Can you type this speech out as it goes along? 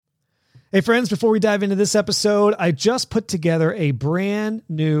Hey friends, before we dive into this episode, I just put together a brand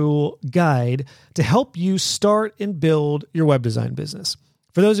new guide to help you start and build your web design business.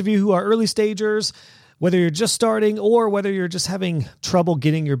 For those of you who are early stagers, whether you're just starting or whether you're just having trouble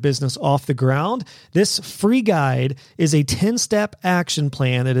getting your business off the ground, this free guide is a 10-step action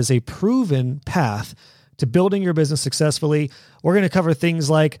plan that is a proven path to building your business successfully. We're going to cover things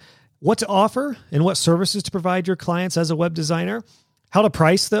like what to offer and what services to provide your clients as a web designer, how to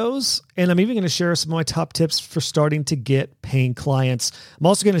price those, and I'm even going to share some of my top tips for starting to get paying clients. I'm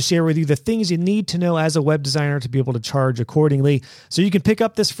also going to share with you the things you need to know as a web designer to be able to charge accordingly. So you can pick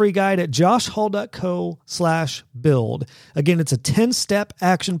up this free guide at joshhall.co/build. Again, it's a 10-step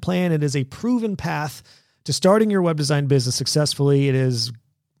action plan. It is a proven path to starting your web design business successfully. It is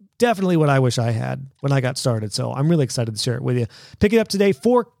definitely what I wish I had when I got started. So I'm really excited to share it with you. Pick it up today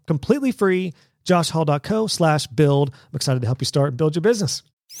for completely free. joshhall.co/build. I'm excited to help you start and build your business.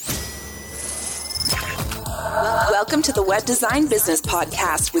 Welcome to the Web Design Business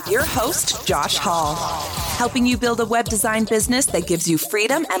Podcast with your host, Josh Hall, helping you build a web design business that gives you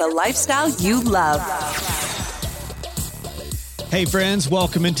freedom and a lifestyle you love. Hey friends,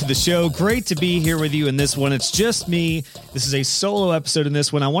 welcome into the show. Great to be here with you in this one. It's just me. This is a solo episode in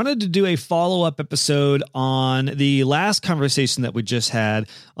this one. I wanted to do a follow-up episode on the last conversation that we just had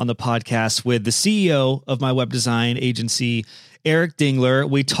on the podcast with the CEO of my web design agency, Eric Dingler.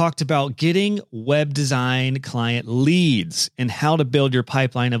 We talked about getting web design client leads and how to build your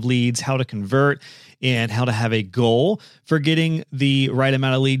pipeline of leads, how to convert, and how to have a goal for getting the right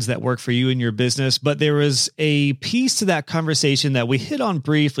amount of leads that work for you and your business. But there was a piece to that conversation that we hit on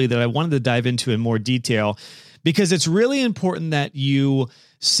briefly that I wanted to dive into in more detail, because it's really important that you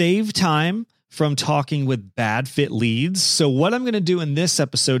save time from talking with bad fit leads. So what I'm going to do in this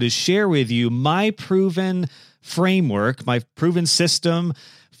episode is share with you my proven framework, my proven system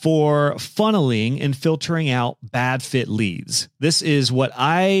for funneling and filtering out bad fit leads. This is what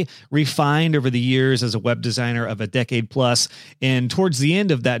I refined over the years as a web designer of a decade plus. And towards the end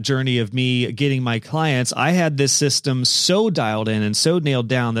of that journey of me getting my clients, I had this system so dialed in and so nailed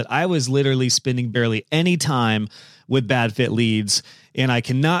down that I was literally spending barely any time with bad fit leads. And I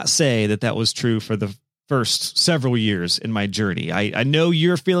cannot say that that was true for the first several years in my journey. I know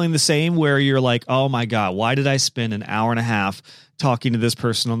you're feeling the same, where you're like, oh my God, why did I spend an hour and a half talking to this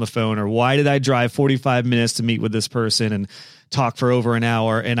person on the phone? Or why did I drive 45 minutes to meet with this person and talk for over an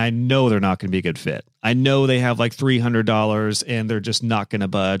hour? And I know they're not going to be a good fit. I know they have like $300 and they're just not going to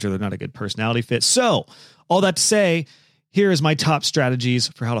budge, or they're not a good personality fit. So all that to say, here is my top strategies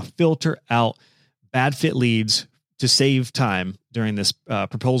for how to filter out bad fit leads to save time during this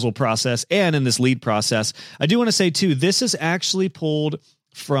proposal process and in this lead process. I do want to say too, this is actually pulled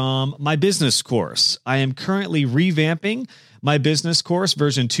from my business course. I am currently revamping my business course.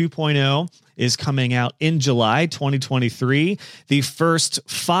 Version 2.0 is coming out in July 2023. The first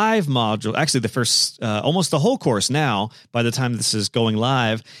 5 modules, actually the first, almost the whole course now, by the time this is going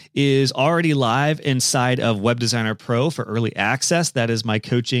live, is already live inside of Web Designer Pro for early access. That is my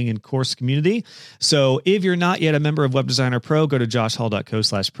coaching and course community. So if you're not yet a member of Web Designer Pro, go to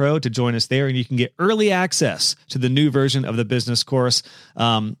joshhall.co/pro to join us there, and you can get early access to the new version of the business course.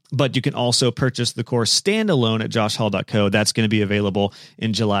 But you can also purchase the course standalone at joshhall.co. That's going to be available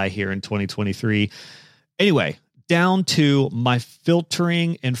in July here in 2023. Anyway, down to my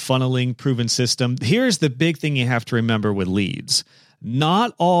filtering and funneling proven system. Here's the big thing you have to remember with leads.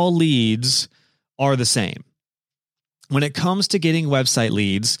 Not all leads are the same. When it comes to getting website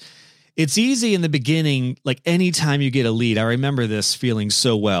leads, it's easy in the beginning. Like anytime you get a lead, I remember this feeling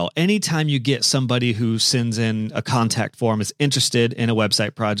so well. Anytime you get somebody who sends in a contact form, is interested in a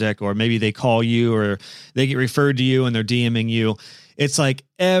website project, or maybe they call you or they get referred to you and they're DMing you, it's like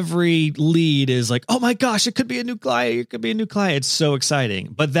every lead is like, oh my gosh, it could be a new client. It could be a new client. It's so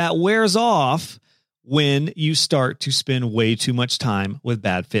exciting. But that wears off when you start to spend way too much time with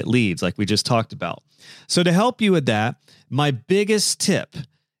bad fit leads, like we just talked about. So to help you with that, my biggest tip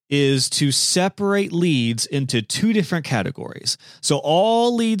is to separate leads into 2 different categories. So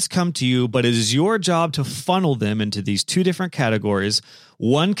all leads come to you, but it is your job to funnel them into these 2 different categories.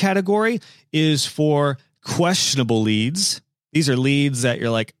 One category is for questionable leads. These are leads that you're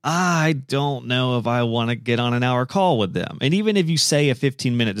like, I don't know if I want to get on an hour call with them. And even if you say a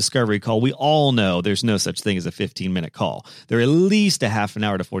 15-minute discovery call, we all know there's no such thing as a 15-minute call. They're at least a half an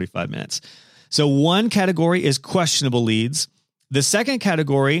hour to 45 minutes. So one category is questionable leads. The second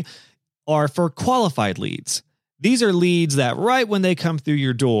category are for qualified leads. These are leads that right when they come through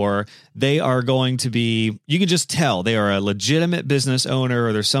your door, they are going to be, you can just tell they are a legitimate business owner,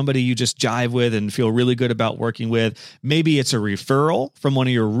 or they're somebody you just jive with and feel really good about working with. Maybe it's a referral from one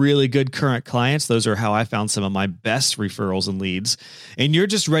of your really good current clients. Those are how I found some of my best referrals and leads. And you're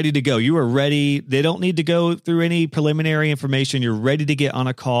just ready to go. You are ready. They don't need to go through any preliminary information. You're ready to get on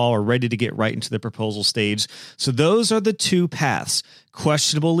a call or ready to get right into the proposal stage. So those are the two paths: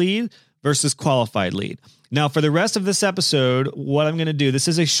 questionable lead versus qualified lead. Now, for the rest of this episode, what I'm going to do, this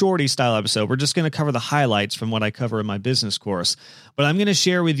is a shorty style episode. We're just going to cover the highlights from what I cover in my business course. But I'm going to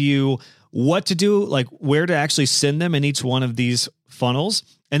share with you what to do, like where to actually send them in each one of these funnels.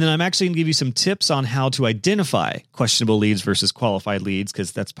 And then I'm actually going to give you some tips on how to identify questionable leads versus qualified leads,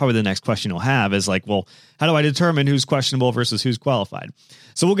 because that's probably the next question you'll have is like, well, how do I determine who's questionable versus who's qualified?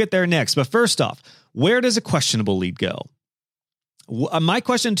 So we'll get there next. But first off, where does a questionable lead go? My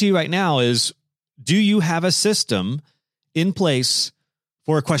question to you right now is, do you have a system in place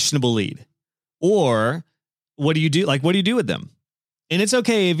for a questionable lead? Or what do you do? Like, what do you do with them? And it's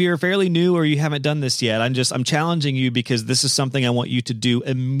okay if you're fairly new or you haven't done this yet. I'm challenging you because this is something I want you to do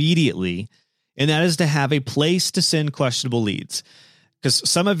immediately. And that is to have a place to send questionable leads. Because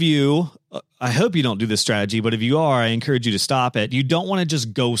some of you, I hope you don't do this strategy, but if you are, I encourage you to stop it. You don't want to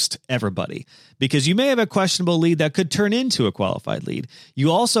just ghost everybody, because you may have a questionable lead that could turn into a qualified lead.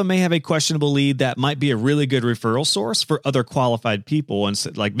 You also may have a questionable lead that might be a really good referral source for other qualified people. And so,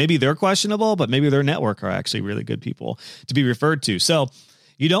 like, maybe they're questionable, but maybe their network are actually really good people to be referred to. So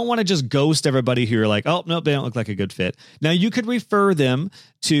you don't want to just ghost everybody who you're like, oh, no, they don't look like a good fit. Now, you could refer them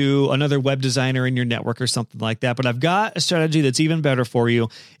to another web designer in your network or something like that. But I've got a strategy that's even better for you,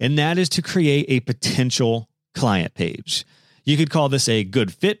 and that is to create a potential client page. You could call this a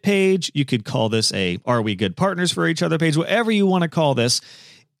good fit page. You could call this a are we good partners for each other page, whatever you want to call this.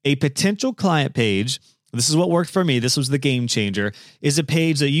 A potential client page, this is what worked for me, this was the game changer, is a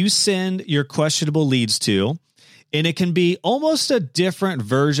page that you send your questionable leads to. And it can be almost a different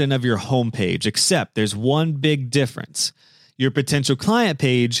version of your homepage, except there's one big difference. Your potential client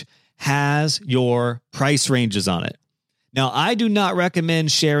page has your price ranges on it. Now, I do not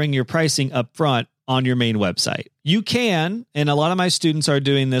recommend sharing your pricing up front on your main website. You can, and a lot of my students are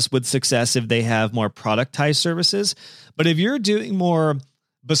doing this with success if they have more productized services. But if you're doing more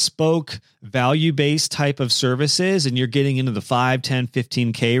bespoke, value-based type of services and you're getting into the 5, 10,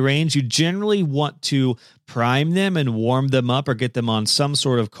 15K range, you generally want to prime them and warm them up or get them on some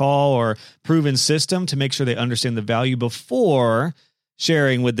sort of call or proven system to make sure they understand the value before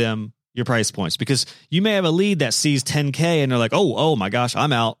sharing with them your price points. Because you may have a lead that sees 10K and they're like, oh my gosh,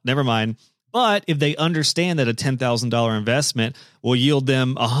 I'm out. Never mind. But if they understand that a $10,000 investment will yield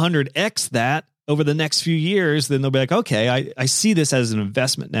them 100x that over the next few years, then they'll be like, okay, I see this as an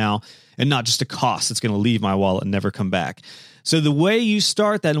investment now and not just a cost that's going to leave my wallet and never come back. So the way you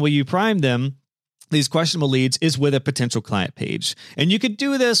start that and the way you prime them, these questionable leads, is with a potential client page. And you could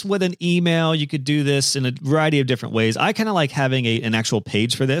do this with an email. You could do this in a variety of different ways. I kind of like having an actual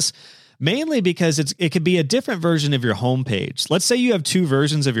page for this, mainly because it could be a different version of your homepage. Let's say you have two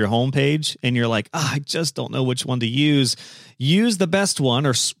versions of your homepage and you're like, I just don't know which one to use. Use the best one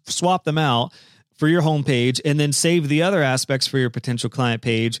or swap them out for your homepage, and then save the other aspects for your potential client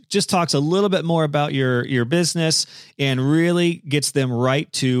page. Just talks a little bit more about your business and really gets them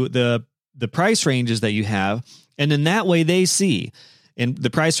right to the price ranges that you have. And in that way they see. And the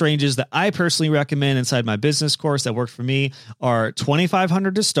price ranges that I personally recommend inside my business course that worked for me are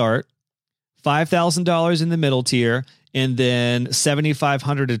 $2,500 to start, $5,000 in the middle tier, and then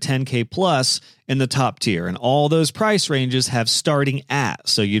 $7,500 to $10K plus in the top tier. And all those price ranges have starting at,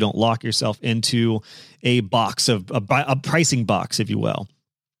 so you don't lock yourself into a box of a pricing box, if you will.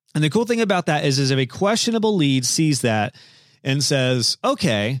 And the cool thing about that is if a questionable lead sees that and says,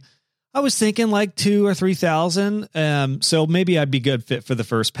 okay, I was thinking like 2,000 or 3,000. So maybe I'd be good fit for the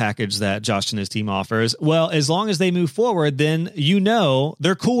first package that Josh and his team offers. Well, as long as they move forward, then you know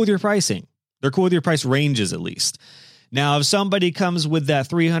they're cool with your pricing. They're cool with your price ranges, at least. Now, if somebody comes with that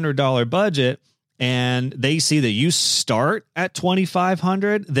 $300 budget and they see that you start at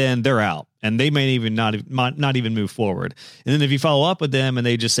 $2,500, then they're out and they may even not even move forward. And then if you follow up with them and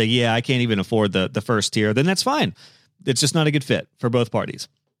they just say, yeah, I can't even afford the first tier, then that's fine. It's just not a good fit for both parties.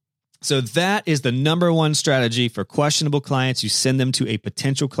 So that is the number one strategy for questionable clients. You send them to a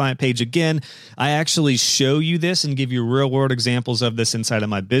potential client page. Again, I actually show you this and give you real world examples of this inside of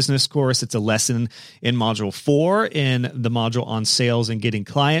my business course. It's a lesson in module 4 in the module on sales and getting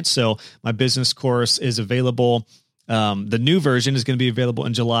clients. So my business course is available. The new version is going to be available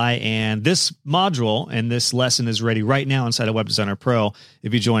in July, and this module and this lesson is ready right now inside of Web Designer Pro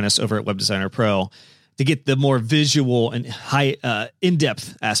if you join us over at Web Designer Pro. to get the more visual and high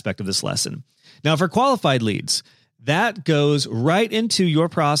in-depth aspect of this lesson. Now, for qualified leads, that goes right into your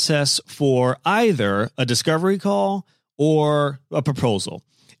process for either a discovery call or a proposal.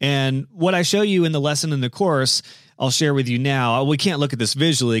 And what I show you in the lesson in the course, I'll share with you now. We can't look at this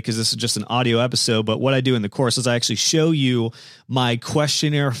visually because this is just an audio episode, but what I do in the course is I actually show you my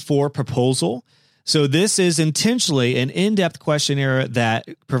questionnaire for proposal. So this is intentionally an in-depth questionnaire that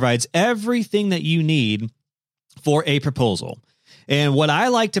provides everything that you need for a proposal. And what I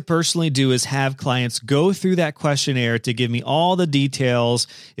like to personally do is have clients go through that questionnaire to give me all the details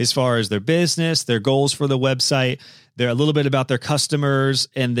as far as their business, their goals for the website, they're a little bit about their customers,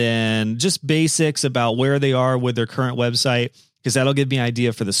 and then just basics about where they are with their current website, because that'll give me an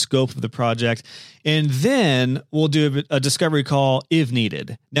idea for the scope of the project. And then we'll do a discovery call if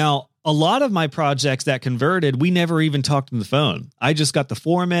needed. Now, a lot of my projects that converted, we never even talked on the phone. I just got the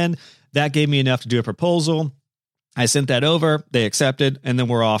form in. That gave me enough to do a proposal. I sent that over, they accepted, and then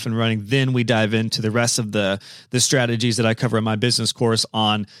we're off and running. Then we dive into the rest of the strategies that I cover in my business course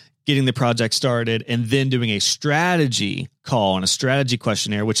on getting the project started, and then doing a strategy call and a strategy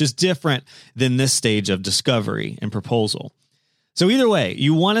questionnaire, which is different than this stage of discovery and proposal. So either way,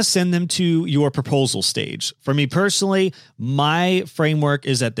 you want to send them to your proposal stage. For me personally, my framework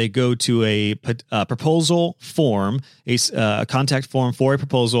is that they go to a proposal form, a contact form for a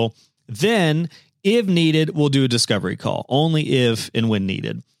proposal. Then, if needed, we'll do a discovery call, only if and when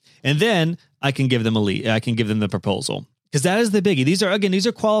needed. And then I can give them a lead. I can give them the proposal. Because that is the biggie. These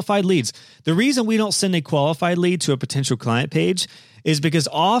are qualified leads. The reason we don't send a qualified lead to a potential client page is because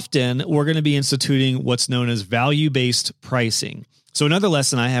often we're going to be instituting what's known as value-based pricing. So another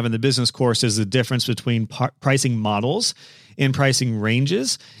lesson I have in the business course is the difference between pricing models and pricing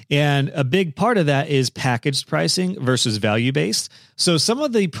ranges. And a big part of that is packaged pricing versus value-based. So some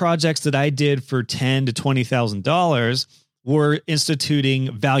of the projects that I did for $10,000 to $20,000 were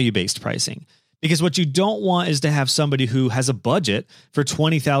instituting value-based pricing. Because what you don't want is to have somebody who has a budget for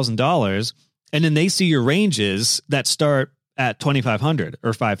 $20,000 and then they see your ranges that start at $2,500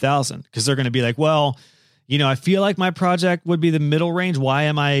 or $5,000, because they're going to be like, well, I feel like my project would be the middle range. Why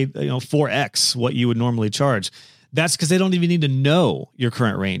am I, 4X what you would normally charge? That's because they don't even need to know your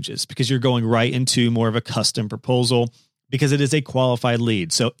current ranges, because you're going right into more of a custom proposal because it is a qualified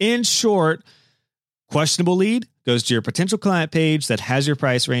lead. So in short, questionable lead goes to your potential client page that has your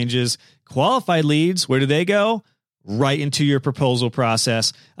price ranges. Qualified leads, where do they go? Right into your proposal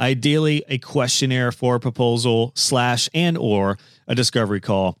process. Ideally, a questionnaire for a proposal / and or a discovery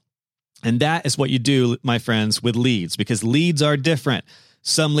call. And that is what you do, my friends, with leads, because leads are different.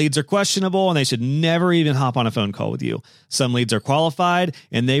 Some leads are questionable and they should never even hop on a phone call with you. Some leads are qualified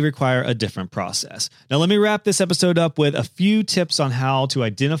and they require a different process. Now, let me wrap this episode up with a few tips on how to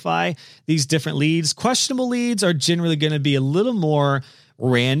identify these different leads. Questionable leads are generally going to be a little more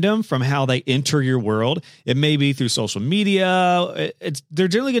random from how they enter your world. It may be through social media. They're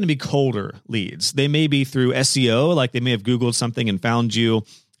generally going to be colder leads. They may be through SEO, like they may have Googled something and found you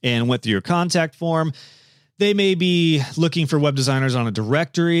and went through your contact form. They may be looking for web designers on a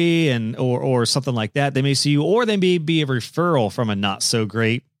directory or something like that. They may see you, or they may be a referral from a not so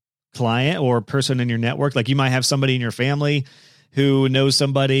great client or person in your network. Like you might have somebody in your family who knows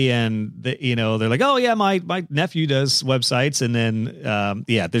somebody, and they're like, oh yeah, my nephew does websites, and then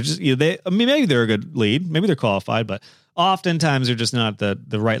they're just maybe they're a good lead, maybe they're qualified, but oftentimes they're just not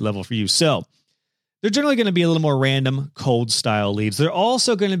the right level for you. So they're generally going to be a little more random, cold style leads. They're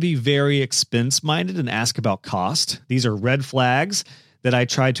also going to be very expense minded and ask about cost. These are red flags that I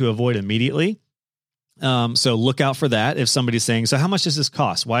try to avoid immediately. So look out for that. If somebody's saying, so how much does this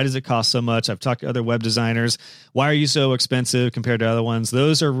cost? Why does it cost so much? I've talked to other web designers. Why are you so expensive compared to other ones?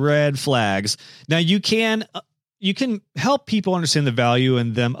 Those are red flags. Now you can help people understand the value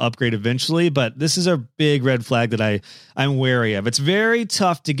and them upgrade eventually, but this is a big red flag that I'm wary of. It's very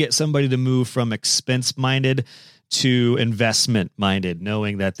tough to get somebody to move from expense-minded to investment-minded,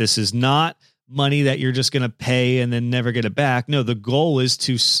 knowing that this is not money that you're just going to pay and then never get it back. No, the goal is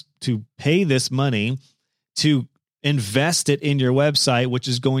to pay this money to invest it in your website, which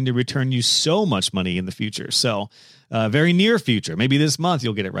is going to return you so much money in the future. So very near future, maybe this month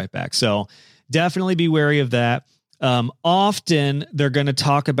you'll get it right back. So definitely be wary of that. Often they're going to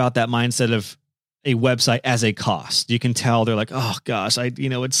talk about that mindset of a website as a cost. You can tell they're like, oh gosh,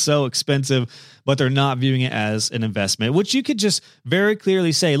 it's so expensive, but they're not viewing it as an investment, which you could just very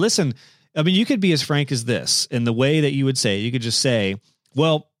clearly say, listen, you could be as frank as this in the way that you would say, you could just say,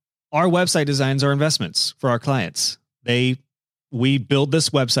 well, our website designs are investments for our clients. We build this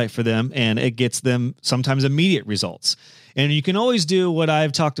website for them and it gets them sometimes immediate results. And you can always do what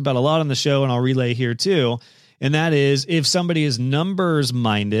I've talked about a lot on the show, and I'll relay here too. And that is, if somebody is numbers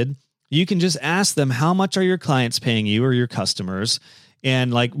minded, you can just ask them, how much are your clients paying you or your customers?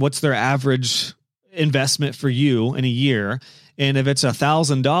 And like, what's their average investment for you in a year? And if it's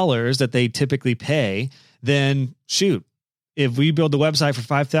 $1,000 that they typically pay, then shoot, if we build the website for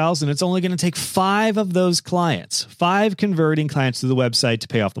 $5,000, it's only going to take 5 of those clients, 5 converting clients to the website to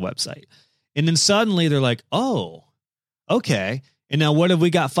pay off the website. And then suddenly they're like, oh, okay. And now what have we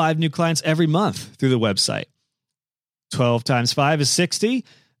got? 5 new clients every month through the website. 12 times 5 is 60.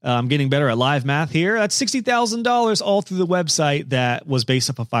 I'm getting better at live math here. That's $60,000 all through the website that was based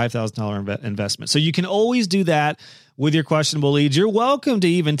off a $5,000 investment. So you can always do that with your questionable leads. You're welcome to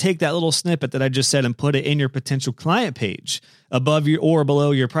even take that little snippet that I just said and put it in your potential client page above your or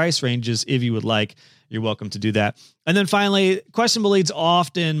below your price ranges if you would like. You're welcome to do that. And then finally, questionable leads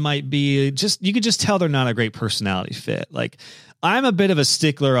often might be just, you could just tell they're not a great personality fit. Like, I'm a bit of a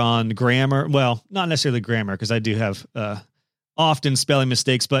stickler on grammar. Well, not necessarily grammar, because I do have often spelling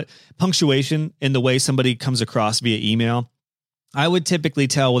mistakes, but punctuation in the way somebody comes across via email. I would typically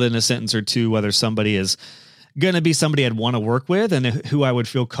tell within a sentence or two whether somebody is going to be somebody I'd want to work with and who I would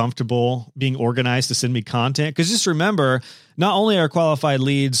feel comfortable being organized to send me content. Because just remember, not only are qualified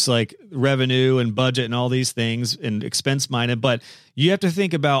leads like revenue and budget and all these things and expense minded, but you have to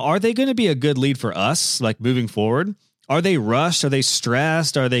think about, are they going to be a good lead for us, like moving forward? Are they rushed? Are they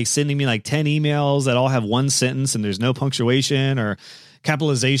stressed? Are they sending me like 10 emails that all have one sentence and there's no punctuation or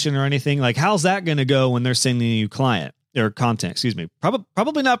capitalization or anything? Like, how's that going to go when they're sending you content?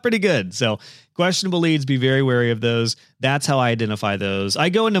 Probably not pretty good. So questionable leads, be very wary of those. That's how I identify those. I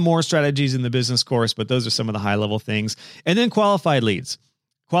go into more strategies in the business course, but those are some of the high level things. And then qualified leads.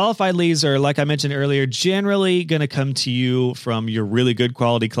 Qualified leads are, like I mentioned earlier, generally going to come to you from your really good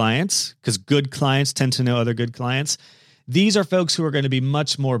quality clients, because good clients tend to know other good clients. These are folks who are going to be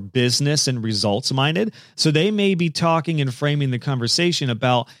much more business and results minded. So they may be talking and framing the conversation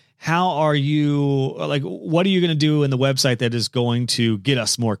about, how are you, like, what are you going to do in the website that is going to get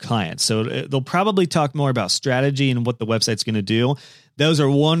us more clients? So they'll probably talk more about strategy and what the website's going to do. Those are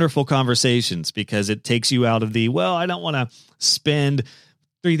wonderful conversations because it takes you out of the, well, I don't want to spend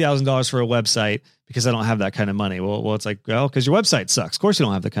 $3,000 for a website because I don't have that kind of money. Well, it's like, well, because your website sucks. Of course you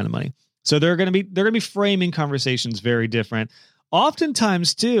don't have that kind of money. So they're going to be framing conversations very different.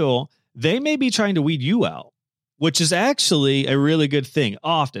 Oftentimes too, they may be trying to weed you out, which is actually a really good thing.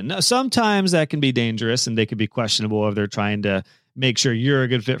 Often. Now, sometimes that can be dangerous and they could be questionable if they're trying to make sure you're a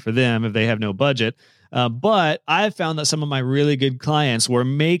good fit for them if they have no budget. But I've found that some of my really good clients were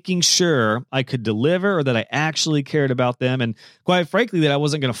making sure I could deliver or that I actually cared about them. And quite frankly, that I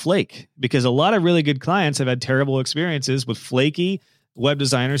wasn't going to flake, because a lot of really good clients have had terrible experiences with flaky web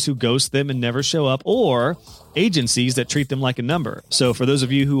designers who ghost them and never show up, or agencies that treat them like a number. So for those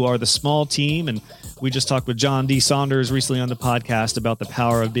of you who are the small team, and we just talked with John D. Saunders recently on the podcast about the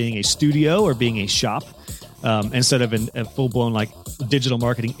power of being a studio or being a shop instead of a full-blown like digital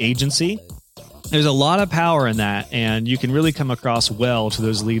marketing agency. There's a lot of power in that, and you can really come across well to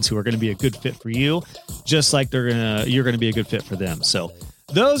those leads who are going to be a good fit for you, just like you're going to be a good fit for them. So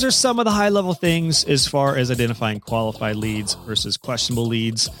those are some of the high-level things as far as identifying qualified leads versus questionable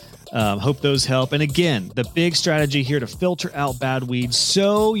leads. Hope those help. And again, the big strategy here to filter out bad weeds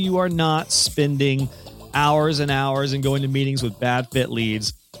so you are not spending hours and hours and going to meetings with bad fit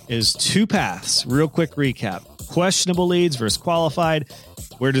leads is 2 paths. Real quick recap. Questionable leads versus qualified.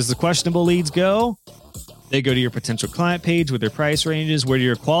 Where does the questionable leads go? They go to your potential client page with their price ranges. Where do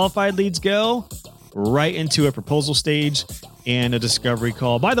your qualified leads go? Right into a proposal stage and a discovery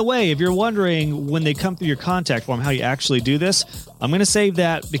call. By the way, if you're wondering when they come through your contact form, how you actually do this, I'm going to save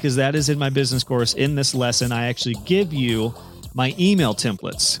that because that is in my business course. In this lesson, I actually give you my email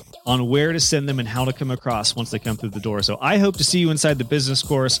templates on where to send them and how to come across once they come through the door. So I hope to see you inside the business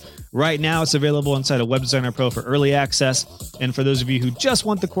course. Right now, it's available inside of Web Designer Pro for early access. And for those of you who just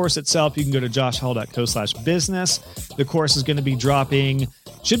want the course itself, you can go to joshhall.co/business. The course is going to be dropping,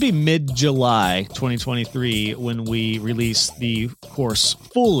 should be mid-July 2023 when we release the course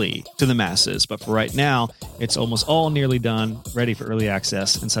fully to the masses. But for right now, it's almost all nearly done, ready for early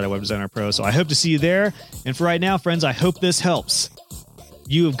access inside of Web Designer Pro. So I hope to see you there. And for right now, friends, I hope this helps.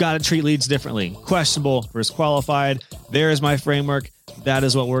 You have got to treat leads differently. Questionable versus qualified. There is my framework. That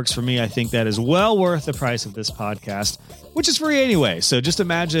is what works for me. I think that is well worth the price of this podcast, which is free anyway. So just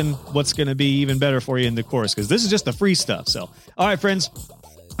imagine what's going to be even better for you in the course, because this is just the free stuff. So, all right, friends,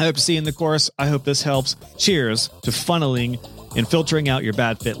 I hope to see you in the course. I hope this helps. Cheers to funneling and filtering out your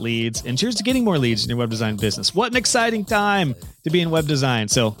bad fit leads, and cheers to getting more leads in your web design business. What an exciting time to be in web design.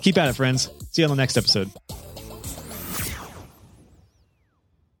 So keep at it, friends. See you on the next episode.